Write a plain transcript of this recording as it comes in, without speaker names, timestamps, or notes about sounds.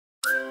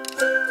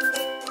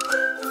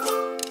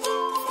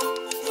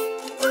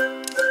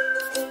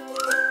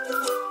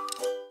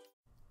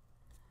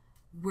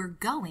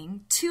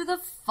going to the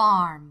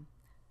farm.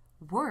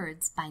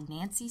 Words by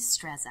Nancy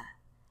Streza.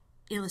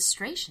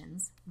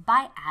 Illustrations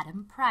by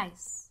Adam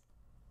Pryce.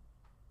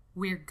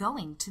 We're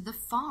going to the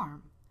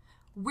farm.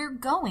 We're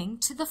going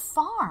to the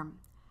farm.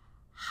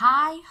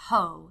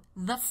 Hi-ho,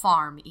 the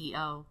farm,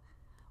 E-O.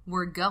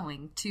 We're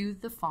going to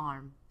the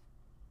farm.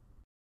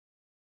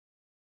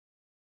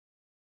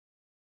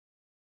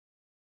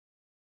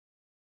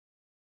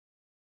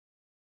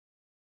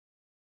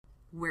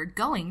 We're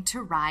going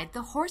to ride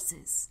the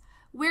horses.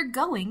 We're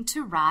going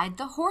to ride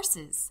the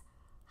horses.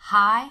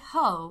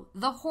 Hi-ho,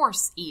 the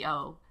horse,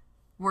 E-O.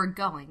 We're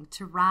going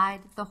to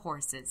ride the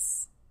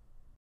horses.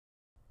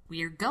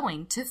 We're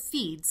going to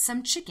feed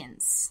some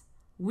chickens.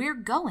 We're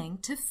going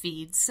to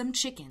feed some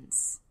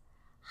chickens.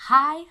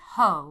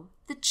 Hi-ho,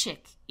 the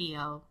chick,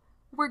 E-O.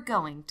 We're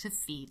going to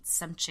feed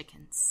some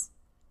chickens.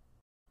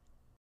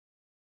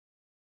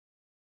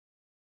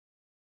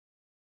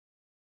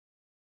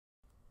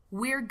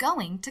 We're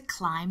going to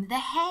climb the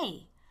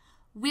hay.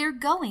 We're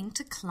going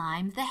to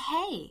climb the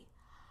hay.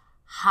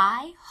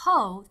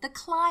 Hi-ho, the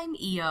climb,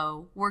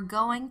 E-O. We're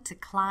going to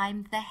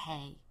climb the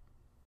hay.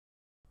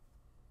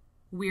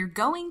 We're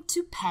going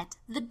to pet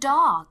the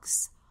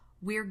dogs.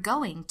 We're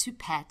going to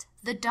pet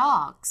the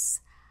dogs.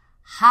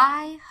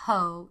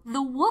 Hi-ho,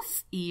 the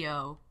woof,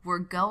 E-O. We're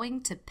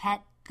going to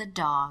pet the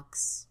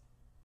dogs.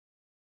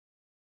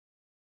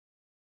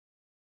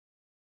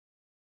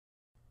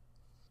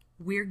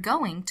 We're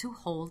going to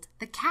hold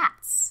the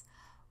cats.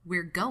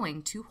 We're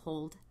going to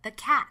hold the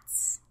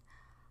cats.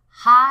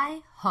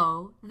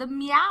 Hi-ho, the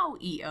meow,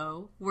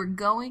 E-O. We're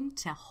going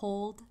to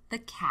hold the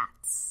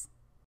cats.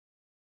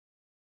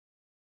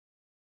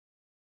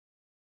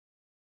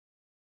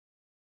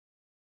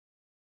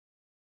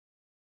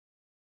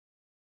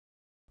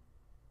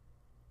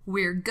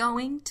 We're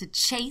going to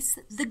chase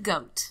the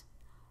goat.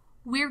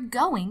 We're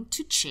going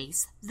to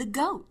chase the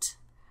goat.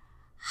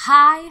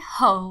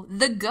 Hi-ho,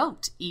 the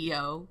goat,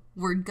 E-O.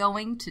 We're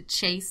going to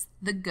chase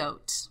the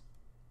goat.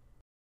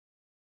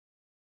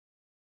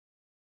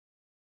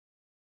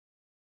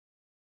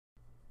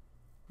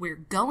 We're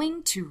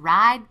going to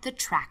ride the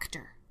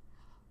tractor.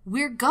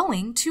 We're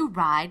going to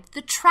ride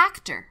the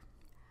tractor.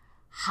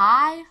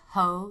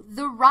 Hi-ho,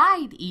 the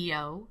ride,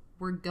 E-O.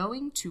 We're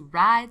going to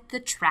ride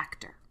the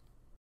tractor.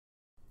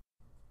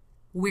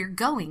 We're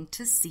going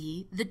to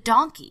see the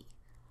donkey.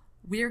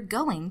 We're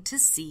going to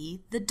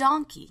see the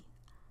donkey.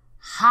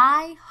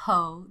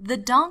 Hi-ho, the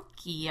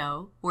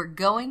donkey-o. We're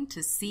going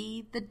to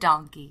see the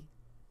donkey.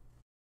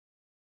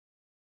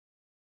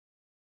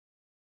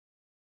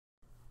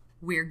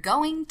 We're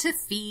going to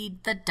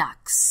feed the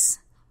ducks.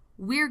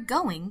 We're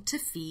going to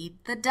feed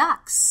the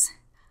ducks.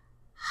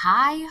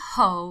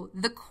 Hi-ho,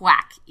 the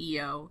quack,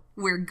 E-O.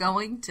 We're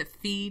going to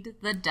feed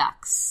the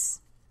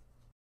ducks.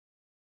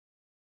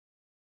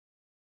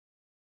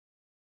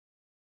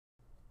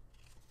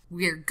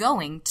 We're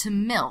going to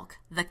milk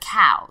the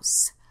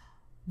cows.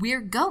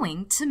 We're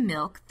going to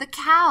milk the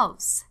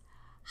cows.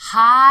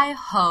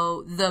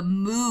 Hi-ho, the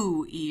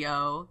moo,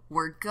 E-O.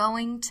 We're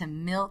going to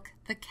milk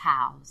the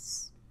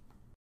cows.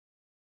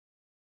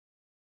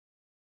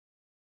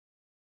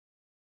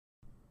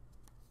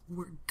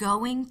 We're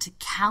going to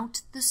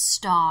count the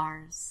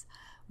stars.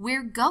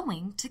 We're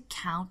going to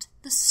count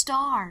the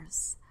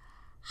stars.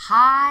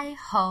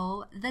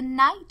 Hi-ho, the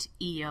night,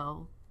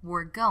 E-O.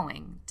 We're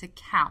going to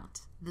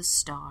count the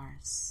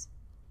stars.